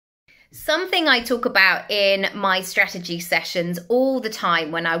Something I talk about in my strategy sessions all the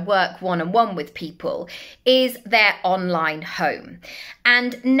time when I work one-on-one with people is their online home.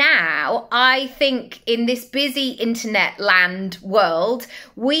 And now I think in this busy internet land world,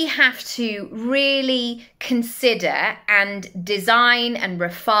 we have to really consider and design and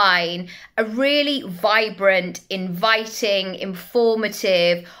refine a really vibrant, inviting,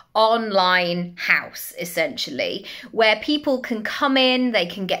 informative, online house, essentially, where people can come in, they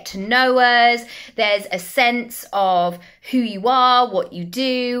can get to know us, there's a sense of who you are, what you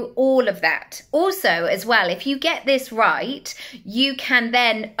do, all of that. Also, as well, if you get this right, you can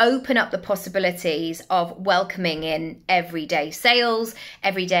then open up the possibilities of welcoming in everyday sales,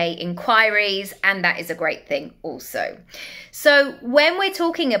 everyday inquiries, and that is a great thing also. So when we're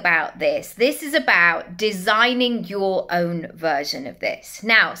talking about this is about designing your own version of this.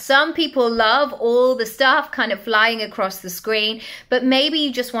 Now, some people love all the stuff kind of flying across the screen, but maybe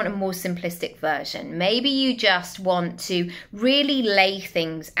you just want a more simplistic version. Maybe you just want to really lay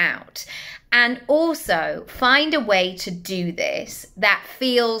things out. And also find a way to do this that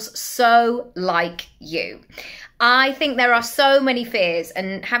feels so like you. I think there are so many fears,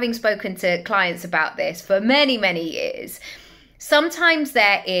 and having spoken to clients about this for many, many years, sometimes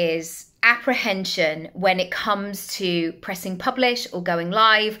there is apprehension when it comes to pressing publish or going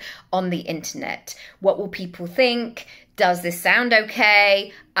live on the internet. What will people think? Does this sound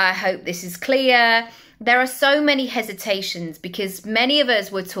okay? I hope this is clear. There are so many hesitations because many of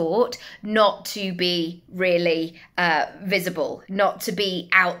us were taught not to be really visible, not to be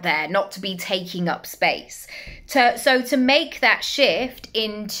out there, not to be taking up space. So to make that shift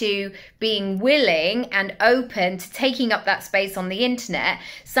into being willing and open to taking up that space on the internet,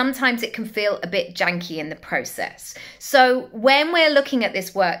 sometimes it can feel a bit janky in the process. So when we're looking at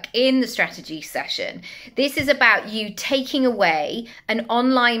this work in the strategy session, this is about you taking away an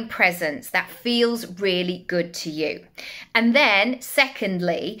online presence that feels really good to you. And then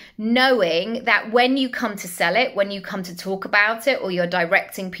secondly, knowing that when you come to sell it, when you come to talk about it, or you're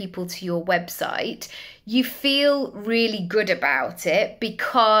directing people to your website, you feel really good about it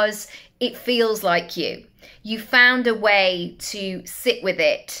because it feels like you. You found a way to sit with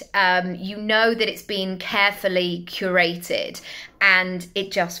it. You know that it's been carefully curated and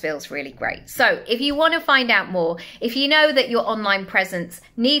it just feels really great. So if you want to find out more, if you know that your online presence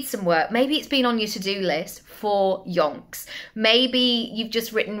needs some work, maybe it's been on your to-do list for yonks. Maybe you've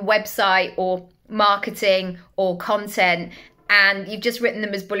just written website or marketing or content and you've just written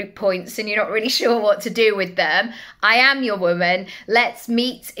them as bullet points and you're not really sure what to do with them. I am your woman. Let's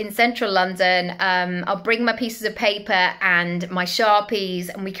meet in central London. I'll bring my pieces of paper and my Sharpies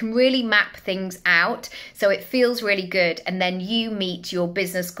and we can really map things out so it feels really good, and then you meet your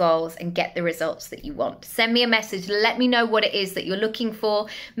business goals and get the results that you want. Send me a message. Let me know what it is that you're looking for,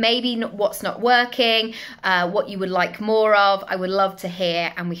 maybe what's not working, what you would like more of. I would love to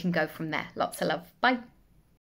hear, and we can go from there. Lots of love. Bye.